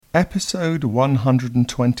Episode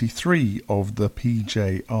 123 of the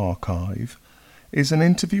PJ Archive is an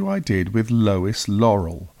interview I did with LOIS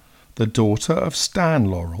LAUREL, the daughter of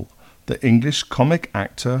Stan Laurel, the English comic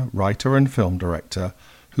actor, writer and film director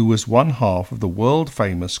who was one half of the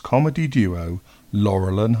world-famous comedy duo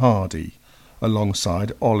Laurel and Hardy,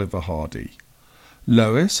 alongside Oliver Hardy.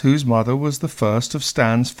 Lois, whose mother was the first of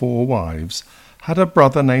Stan's 4 wives, had a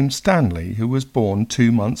brother named Stanley who was born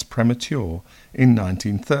 2 months premature in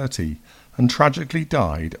 1930 and tragically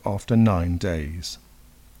died after 9 days.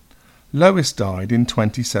 Lois died in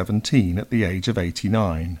 2017 at the age of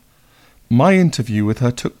 89. My interview with her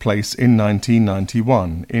took place in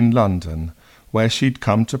 1991 in London, where she'd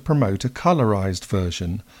come to promote a colorized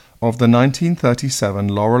version of the 1937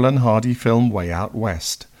 Laurel and Hardy film Way Out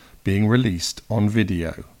West, being released on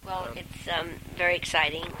video. Well, it's very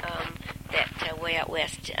exciting that Way Out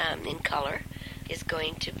West in color is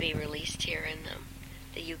going to be released here in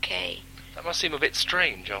the UK. That must seem a bit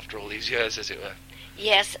strange after all these years, as it were.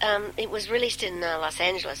 Yes, it was released in Los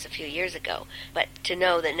Angeles a few years ago, but to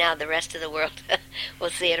know that now the rest of the world will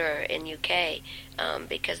see it or in UK,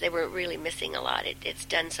 because they were really missing a lot. It's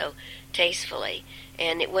done so tastefully,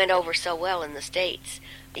 and it went over so well in the States.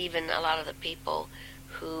 Even a lot of the people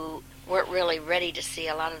who weren't really ready to see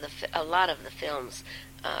a lot of the films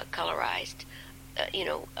colorized,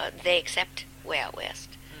 they accept Way Out West.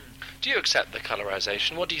 Do you accept the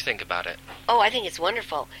colorization? What do you think about it? Oh, I think it's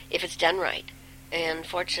wonderful if it's done right. And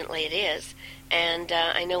fortunately it is. And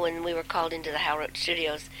I know when we were called into the Hal Roach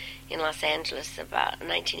Studios in Los Angeles about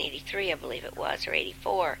 1983, I believe it was, or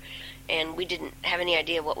 84, and we didn't have any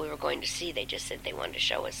idea what we were going to see. They just said they wanted to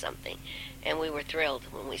show us something, and we were thrilled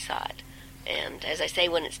when we saw it. And as I say,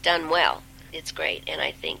 when it's done well, it's great. And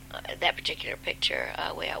I think that particular picture,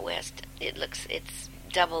 Way Out West, it's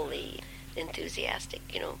doubly enthusiastic,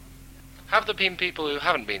 Have there been people who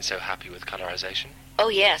haven't been so happy with colorization? Oh,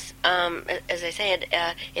 yes. As I said,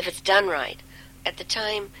 if it's done right. At the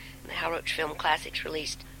time the Hal Roach Film Classics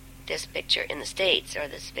released this picture in the States, or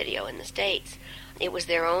this video in the States, it was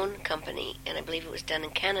their own company, and I believe it was done in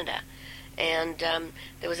Canada. And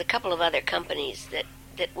there was a couple of other companies that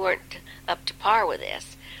weren't up to par with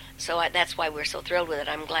this. So that's why we're so thrilled with it.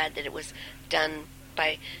 I'm glad that it was done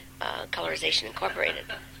by Colorization Incorporated,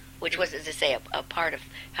 which was, as I say, a part of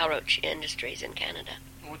Hal Roach Industries in Canada.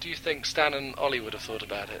 What do you think Stan and Ollie would have thought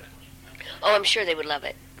about it? Oh, I'm sure they would love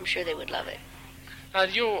it.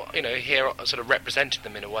 And you're, here sort of representing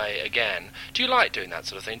them in a way again. Do you like doing that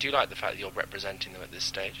sort of thing? Do you like the fact that you're representing them at this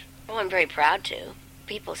stage? Oh, I'm very proud to.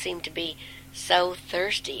 People seem to be so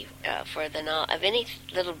thirsty for of any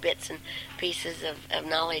little bits and pieces of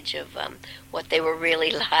knowledge of what they were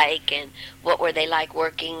really like, and what were they like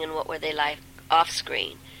working, and what were they like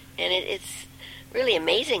off-screen. And it's really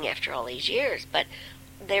amazing after all these years, but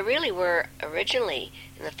they really were originally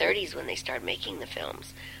in the 30s when they started making the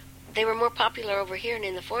films. They were more popular over here and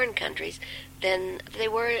in the foreign countries than they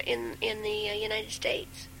were in the United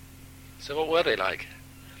States. So what were they like?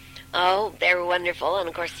 Oh, they were wonderful, and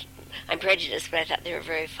of course I'm prejudiced, but I thought they were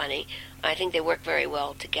very funny. I think they worked very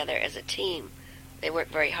well together as a team. They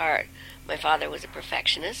worked very hard. My father was a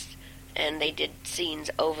perfectionist, and they did scenes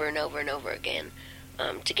over and over and over again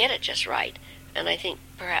to get it just right. And I think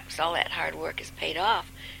perhaps all that hard work has paid off,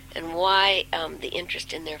 and why the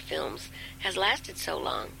interest in their films has lasted so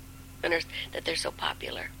long, and that they're so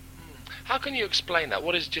popular. How can you explain that?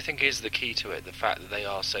 Do you think is the key to it, the fact that they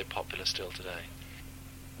are so popular still today?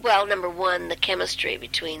 Well, number one, the chemistry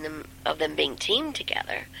between them, of them being teamed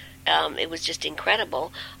together. It was just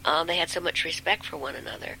incredible. They had so much respect for one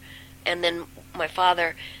another. And then my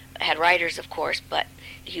father had writers, of course, but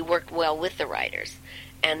he worked well with the writers,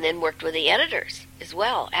 and then worked with the editors as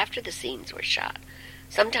well after the scenes were shot.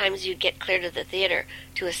 Sometimes you'd get clear to the theater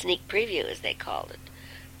to a sneak preview, as they called it.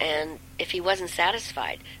 And if he wasn't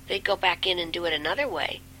satisfied, they'd go back in and do it another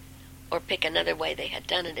way, or pick another way they had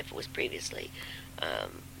done it if it was previously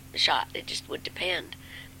shot. It just would depend,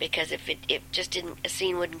 because if just didn't, a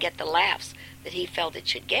scene wouldn't get the laughs that he felt it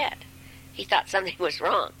should get, he thought something was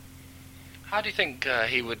wrong. How do you think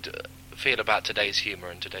he would feel about today's humor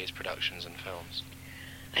and today's productions and films?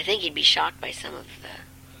 I think he'd be shocked by some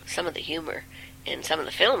of the humor in some of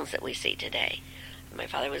the films that we see today. My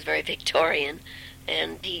father was very Victorian,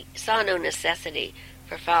 and he saw no necessity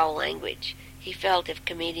for foul language. He felt if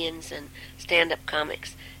comedians and stand-up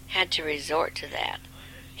comics had to resort to that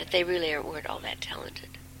they really weren't all that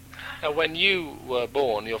talented. Now, when you were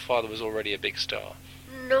born, your father was already a big star.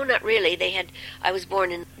 No, not really. I was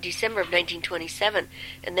born in December of 1927,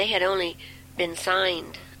 and they had only been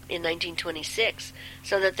signed in 1926,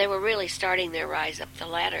 so that they were really starting their rise up the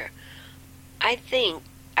ladder. I think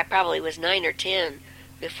I probably was 9 or 10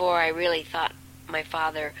 before I really thought my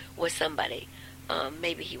father was somebody.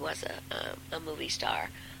 Maybe he was a movie star.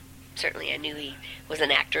 Certainly I knew he was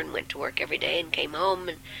an actor and went to work every day and came home.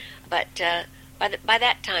 But by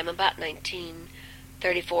that time, about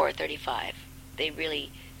 1934 or 35, they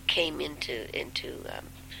really came into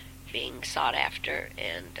being sought after,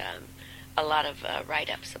 and a lot of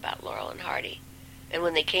write-ups about Laurel and Hardy. And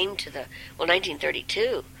when they came to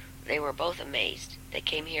 1932, they were both amazed. They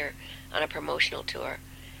came here on a promotional tour,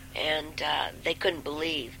 and they couldn't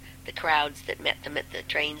believe the crowds that met them at the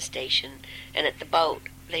train station and at the boat.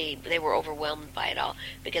 They were overwhelmed by it all,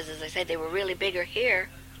 because, as I said, they were really bigger here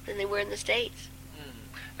than they were in the States.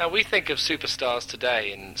 Now, we think of superstars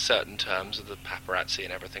today in certain terms of the paparazzi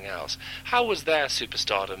and everything else. How was their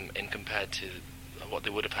superstardom in compared to what they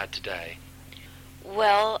would have had today?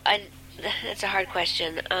 Well, that's a hard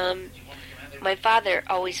question. My father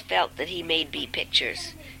always felt that he made B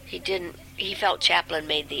pictures. He felt Chaplin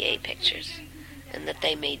made the A pictures, and that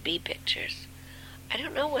they made B pictures. I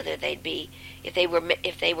don't know whether they'd be if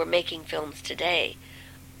they were making films today.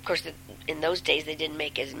 Of course, in those days they didn't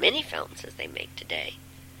make as many films as they make today.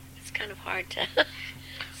 It's kind of hard to.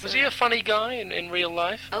 Was he a funny guy in real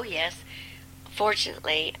life? Oh yes.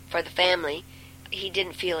 Fortunately for the family, he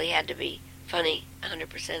didn't feel he had to be funny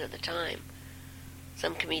 100% of the time.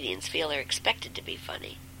 Some comedians feel they're expected to be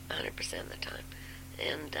funny 100% of the time,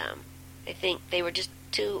 and I think they were just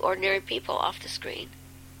two ordinary people off the screen.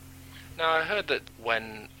 Now, I heard that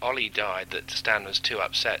when Ollie died, that Stan was too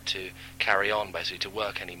upset to carry on, basically, to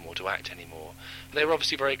work anymore, to act anymore. They were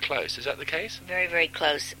obviously very close. Is that the case? Very, very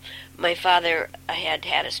close. My father had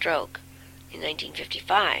had a stroke in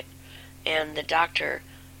 1955, and the doctor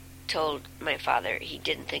told my father he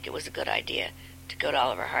didn't think it was a good idea to go to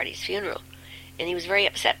Oliver Hardy's funeral. And he was very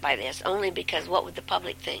upset by this, only because what would the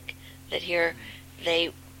public think? That here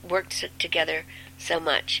they worked together so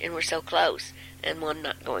much and were so close, and one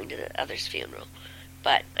not going to the other's funeral.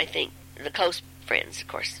 But I think the close friends, of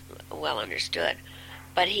course, well understood.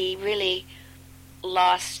 But he really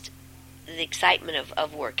lost the excitement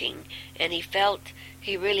of working, and he felt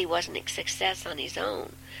he really wasn't a success on his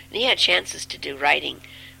own. And he had chances to do writing,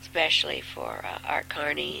 especially for Art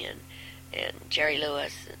Carney and Jerry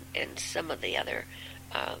Lewis and some of the other,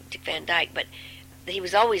 Dick Van Dyke, but he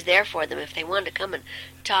was always there for them if they wanted to come and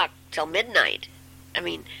talk till midnight. I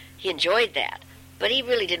mean, he enjoyed that, but he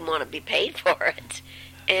really didn't want to be paid for it,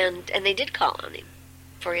 and they did call on him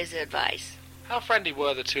for his advice. How friendly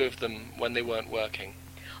were the two of them when they weren't working?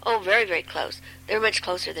 Oh, very, very close. They were much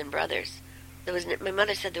closer than brothers. My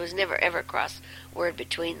mother said there was never ever a cross word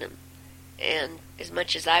between them, and as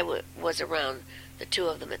much as I was around the two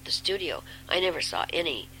of them at the studio, I never saw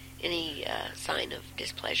any sign of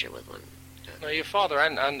displeasure with one. Now, your father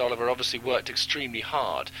and Oliver obviously worked extremely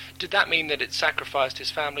hard. Did that mean that it sacrificed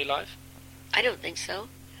his family life? I don't think so.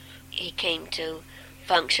 He came to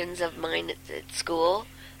functions of mine at school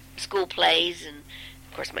plays, and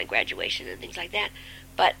of course my graduation and things like that,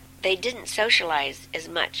 but they didn't socialize as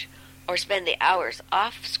much or spend the hours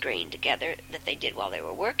off screen together that they did while they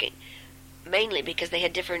were working, mainly because they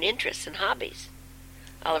had different interests and hobbies.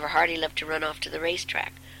 Oliver Hardy loved to run off to the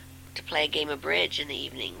racetrack to play a game of bridge in the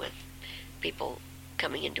evening with people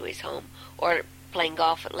coming into his home, or playing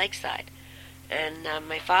golf at Lakeside. And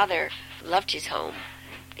my father loved his home.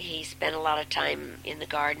 He spent a lot of time in the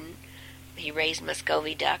garden. He raised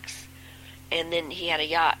Muscovy ducks, and then he had a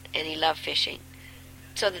yacht, and he loved fishing.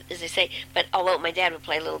 So, as I say, but although my dad would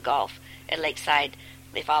play a little golf at Lakeside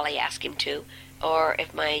if Ollie asked him to, or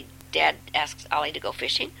if my dad asks Ollie to go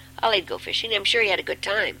fishing, Ollie'd go fishing. I'm sure he had a good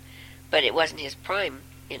time, but it wasn't his prime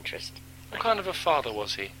interest. What kind of a father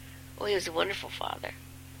was he? Oh, he was a wonderful father.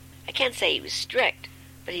 I can't say he was strict,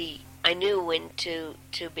 but I knew when to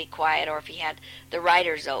be quiet, or if he had the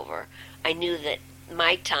writers over, I knew that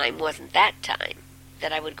my time wasn't that time,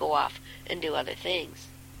 that I would go off and do other things.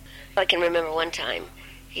 I can remember one time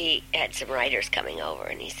he had some writers coming over,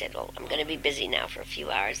 and he said, well, I'm going to be busy now for a few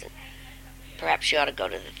hours, and perhaps you ought to go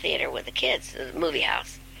to the theater with the kids, the movie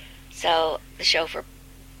house. So the chauffeur,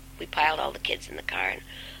 we piled all the kids in the car, and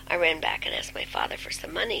I ran back and asked my father for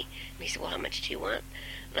some money. And he said, well, how much do you want?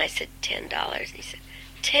 And I said, $10. And he said,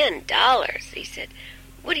 $10? He said,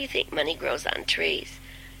 what do you think money grows on trees?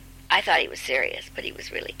 I thought he was serious, but he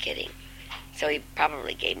was really kidding. So he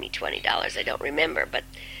probably gave me $20. I don't remember, but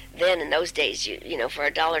then in those days, you know, for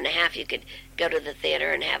 $1.50 you could go to the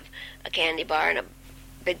theater and have a candy bar and a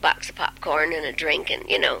big box of popcorn and a drink, and,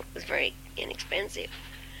 you know, it was very inexpensive.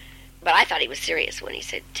 But I thought he was serious when he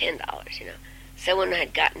said $10, you know. So when I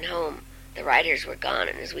had gotten home, the writers were gone,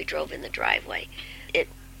 and as we drove in the driveway, it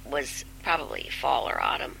was probably fall or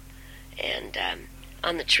autumn. And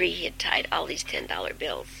on the tree he had tied all these $10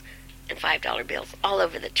 bills and $5 bills all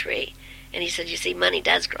over the tree. And he said, you see, money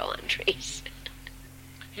does grow on trees.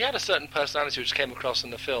 He had a certain personality which came across in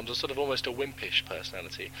the films, a sort of almost a wimpish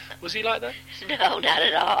personality. Was he like that? No, not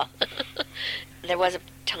at all. There was a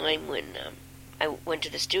time when I went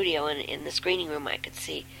to the studio, and in the screening room I could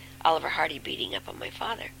see Oliver Hardy beating up on my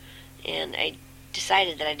father. And I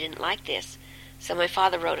decided that I didn't like this. So my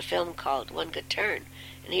father wrote a film called One Good Turn,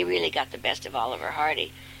 and he really got the best of Oliver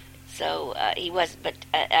Hardy. So he was, but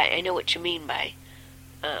I know what you mean by,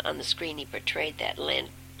 on the screen he portrayed that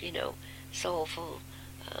soulful,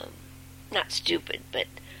 not stupid, but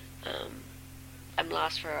I'm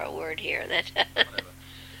lost for a word here. That.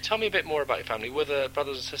 Tell me a bit more about your family. Were there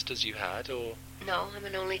brothers and sisters you had, or? No, I'm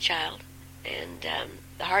an only child, and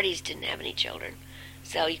the Hardys didn't have any children,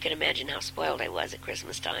 so you can imagine how spoiled I was at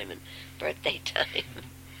Christmas time and birthday time.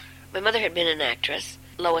 My mother had been an actress,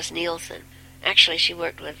 Lois Nielsen. Actually, she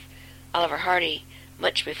worked with Oliver Hardy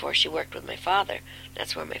much before she worked with my father.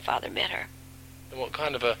 That's where my father met her. And what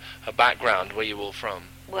kind of a background were you all from?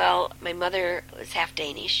 Well, my mother was half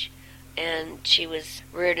Danish, and she was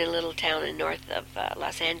reared in a little town in north of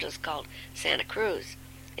Los Angeles called Santa Cruz.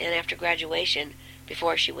 And after graduation,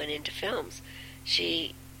 before she went into films,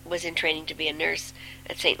 she was in training to be a nurse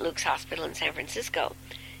at St. Luke's Hospital in San Francisco.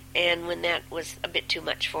 And when that was a bit too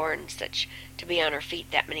much for her and such to be on her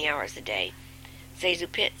feet that many hours a day,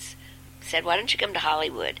 Zazu Pitts said, why don't you come to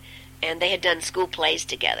Hollywood? And they had done school plays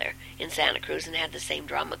together in Santa Cruz and had the same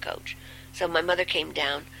drama coach. So my mother came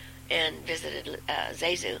down and visited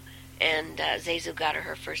Zazu, and Zazu got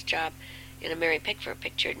her first job in a Mary Pickford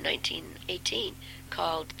picture in 1918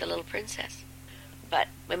 called The Little Princess. But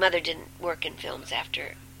my mother didn't work in films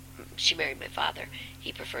after she married my father.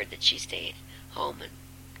 He preferred that she stayed home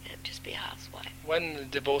and just be a housewife. When the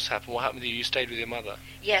divorce happened, what happened to you? You stayed with your mother?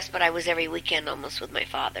 Yes, but I was every weekend almost with my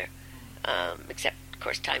father, except, of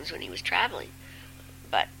course, times when he was traveling,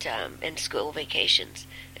 but and school vacations.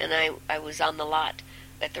 And I was on the lot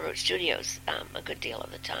at the Roach Studios a good deal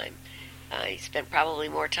of the time. I spent probably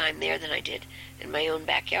more time there than I did in my own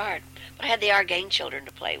backyard. But I had the Argain children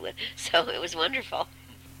to play with, so it was wonderful.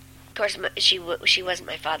 Of course, she wasn't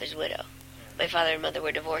my father's widow. My father and mother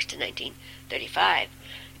were divorced in 1935,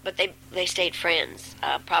 but they stayed friends,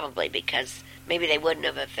 probably because maybe they wouldn't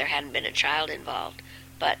have if there hadn't been a child involved.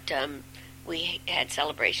 But we had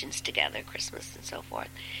celebrations together, Christmas and so forth,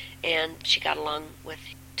 and she got along with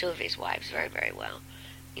two of his wives very, very well.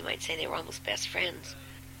 You might say they were almost best friends.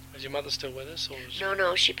 Is your mother still with us?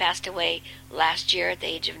 No, she passed away last year at the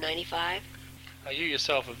age of 95. You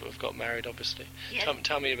yourself have got married, obviously. Yes.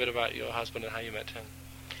 Tell me a bit about your husband and how you met him.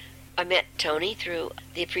 I met Tony through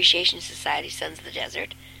the Appreciation Society Sons of the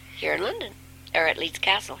Desert here in London, or at Leeds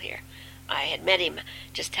Castle here. I had met him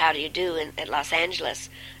just how do you do at Los Angeles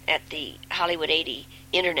at the Hollywood 80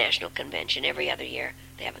 International Convention. Every other year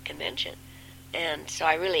they have a convention. And so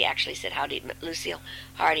I really actually said how do you, Lucille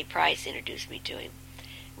Hardy Price introduced me to him.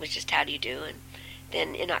 It was just how do you do. And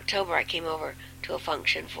then in October I came over to a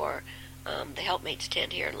function for the Helpmates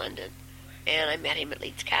tent here in London, and I met him at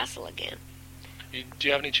Leeds Castle again. Do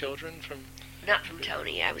you have any children from? Not from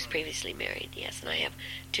Tony. I was previously married, yes, and I have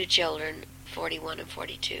two children, 41 and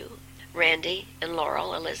 42. Randy and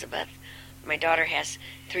Laurel Elizabeth. My daughter has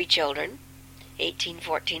three children, 18,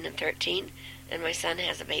 14, and 13, and my son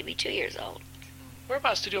has a baby 2 years old.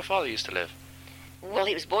 Whereabouts did your father used to live? Well,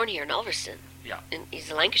 he was born here in Ulverston. Yeah. And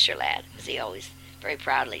he's a Lancashire lad, as he always very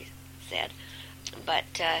proudly said.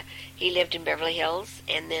 But he lived in Beverly Hills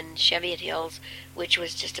and then Cheviot Hills, which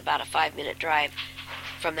was just about a 5-minute drive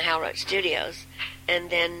from the Hal Roach Studios. And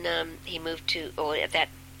then he moved to, at that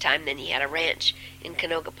time, then he had a ranch in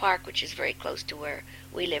Canoga Park, which is very close to where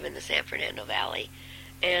we live in the San Fernando Valley.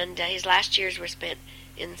 And his last years were spent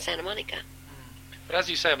in Santa Monica. But as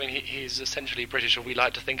you say, I mean, he's essentially British, or we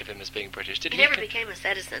like to think of him as being British. He never became a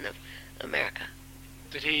citizen of America.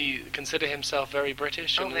 Did he consider himself very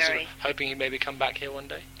British and was hoping he'd maybe come back here one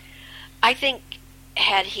day? I think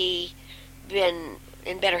had he been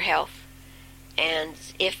in better health, and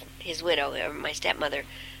if his widow, or my stepmother,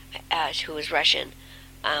 who was Russian,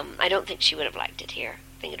 I don't think she would have liked it here.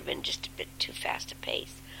 I think it would have been just a bit too fast a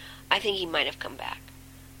pace. I think he might have come back.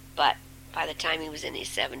 But by the time he was in his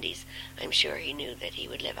 70s, I'm sure he knew that he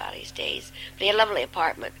would live out his days. But he had a lovely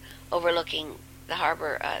apartment overlooking the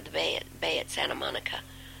harbor, the bay at Santa Monica.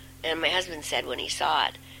 And my husband said when he saw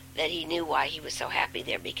it that he knew why he was so happy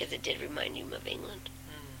there, because it did remind him of England.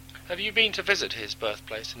 Have you been to visit his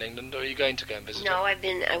birthplace in England, or are you going to go and visit No, I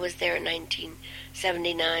was there in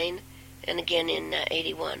 1979 and again in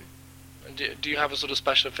 81. And do you have a sort of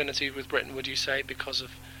special affinity with Britain, would you say, because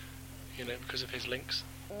of his links?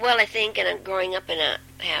 Well, I think, and growing up in a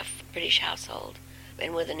half British household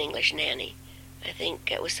and with an English nanny, I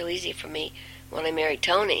think it was so easy for me when I married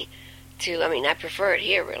Tony I prefer it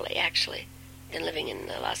here, really, actually, than living in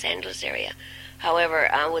the Los Angeles area. However,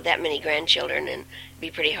 with that many grandchildren, it'd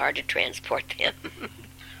be pretty hard to transport them.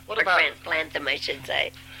 Transplant them, I should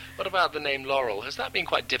say. What about the name Laurel? Has that been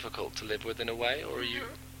quite difficult to live with in a way, or are you...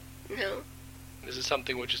 No. Is it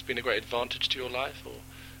something which has been a great advantage to your life, or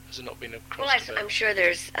has it not been a cross? Well, I'm sure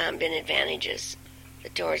there's been advantages. The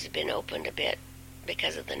doors have been opened a bit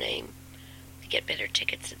because of the name. You get better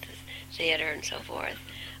tickets at the theater and so forth.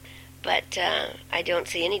 But I don't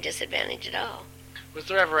see any disadvantage at all. Was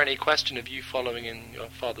there ever any question of you following in your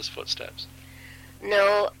father's footsteps?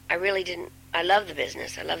 No, I really didn't. I love the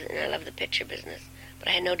business. I love the picture business. But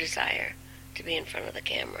I had no desire to be in front of the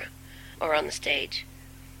camera or on the stage.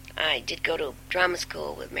 I did go to drama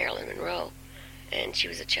school with Marilyn Monroe, and she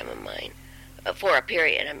was a chum of mine for a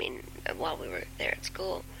period, while we were there at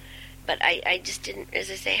school. But I just didn't, as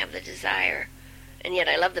I say, have the desire, and yet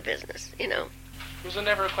I love the business, Was there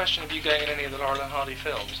never a question of you going in any of the Laurel and Hardy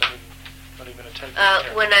films? Not even a token.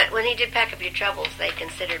 When he did Pack Up Your Troubles, they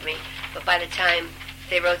considered me, but by the time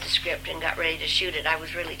they wrote the script and got ready to shoot it, I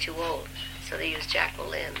was really too old, so they used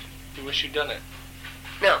Jacqueline. You wish you'd done it?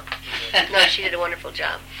 No. No, she did a wonderful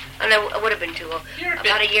job. And I would have been too old.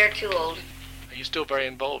 About a year too old. Are you still very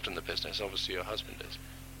involved in the business? Obviously your husband is.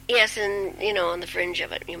 Yes, and, on the fringe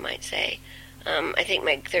of it, you might say. I think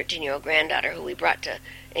my 13-year-old granddaughter, who we brought to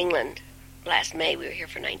England last May, we were here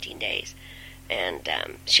for 19 days, and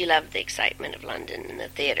she loved the excitement of London and the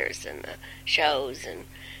theaters and the shows, and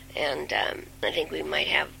I think we might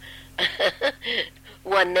have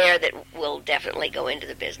one there that will definitely go into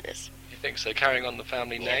the business. You think so? Carrying on the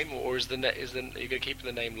family name, or are you going to keep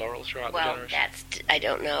the name Laurel throughout the generation? Well, I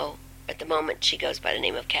don't know. At the moment, she goes by the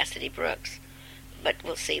name of Cassidy Brooks, but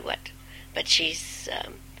we'll see what. But she's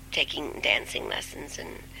taking dancing lessons,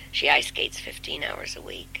 and she ice skates 15 hours a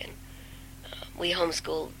week, and we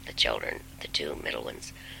homeschool the children, the two middle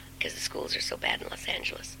ones, because the schools are so bad in Los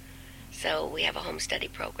Angeles. So we have a home study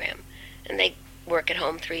program, and they work at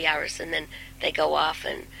home 3 hours, and then they go off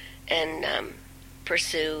and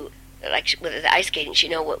pursue, like with the ice skating.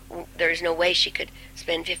 There's no way she could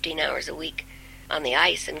spend 15 hours a week on the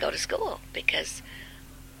ice and go to school, because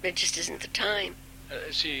there just isn't the time.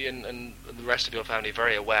 Is she and the rest of your family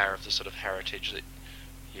very aware of the sort of heritage that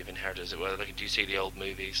you've inherited, as it were? Like, do you see the old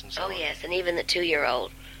movies and so on? Oh, yes, and even the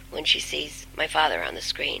 2-year-old, when she sees my father on the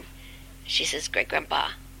screen, she says, "Great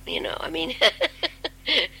Grandpa," He's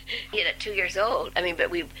 2 years old.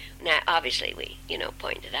 But obviously we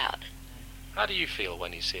point it out. How do you feel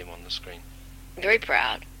when you see him on the screen? Very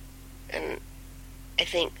proud, and I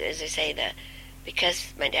think, as I say,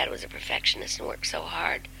 because my dad was a perfectionist and worked so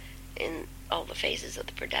hard in all the phases of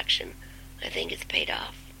the production, I think it's paid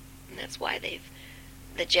off, and that's why the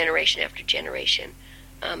generation after generation,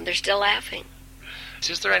 they're still laughing.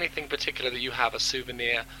 Is there anything particular that you have, a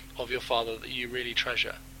souvenir of your father that you really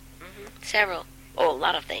treasure? Mm-hmm. Several. A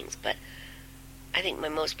lot of things, but I think my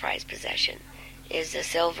most prized possession is a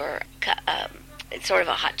silver, it's sort of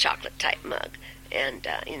a hot chocolate type mug, and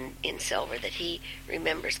in silver, that he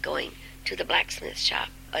remembers going to the blacksmith shop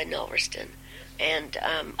in Ulverston, and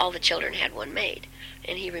all the children had one made,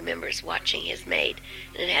 and he remembers watching his made,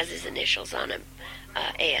 and it has his initials on him,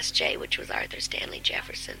 ASJ, which was Arthur Stanley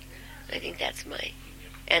Jefferson. I think that's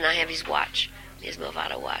and I have his watch, his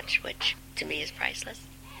Movado watch, which to me is priceless.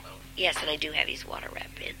 Yes, and I do have his water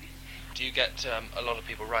wrap pin. Do you get a lot of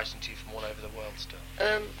people writing to you from all over the world still?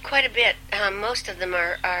 Quite a bit. Most of them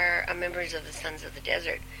are members of the Sons of the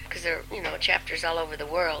Desert, because they're, chapters all over the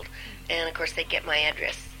world. And, of course, they get my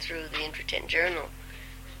address through the Introtent Journal.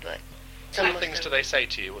 But what things do they say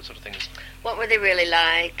to you? What sort of things? What were they really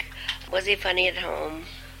like? Was he funny at home?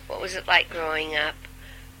 What was it like growing up?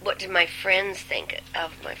 What did my friends think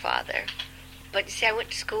of my father? But, you see, I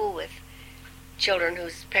went to school with children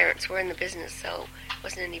whose parents were in the business, so it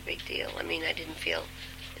wasn't any big deal. I didn't feel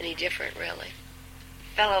any different, really.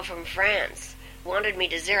 A fellow from France wanted me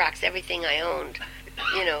to Xerox everything I owned,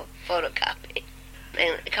 photocopy,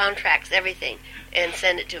 and contracts, everything, and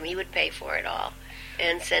send it to him. He would pay for it all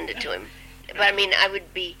and send it to him. But, I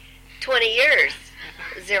would be 20 years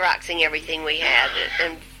Xeroxing everything we had.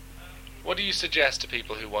 And what do you suggest to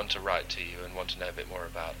people who want to write to you and want to know a bit more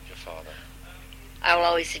about your father? I will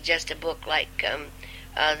always suggest a book like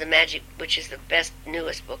The Magic, which is the best,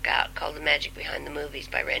 newest book out, called The Magic Behind the Movies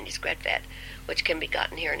by Randy Scredfett, which can be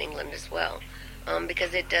gotten here in England as well,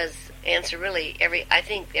 because it does answer really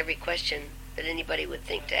every question that anybody would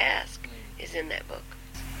think to ask. is in that book.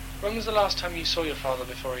 When was the last time you saw your father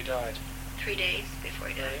before he died? 3 days before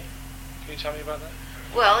he died. Really? Can you tell me about that?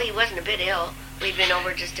 Well, he wasn't a bit ill. We'd been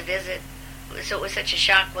over just to visit. So it was such a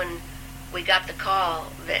shock when we got the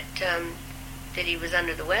call that that he was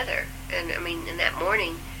under the weather. And, I mean, in that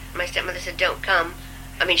morning, my stepmother said, don't come.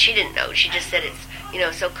 I mean, she didn't know. She just said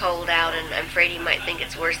it's, so cold out, and I'm afraid he might think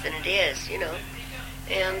it's worse than it is,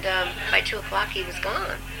 And by 2 o'clock, he was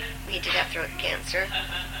gone. He did have throat cancer,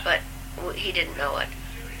 but he didn't know it.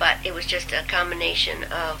 But it was just a combination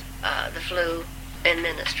of the flu and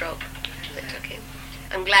then a stroke that took him.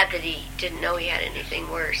 I'm glad that he didn't know he had anything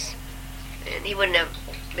worse. And he wouldn't have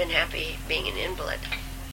been happy being an invalid.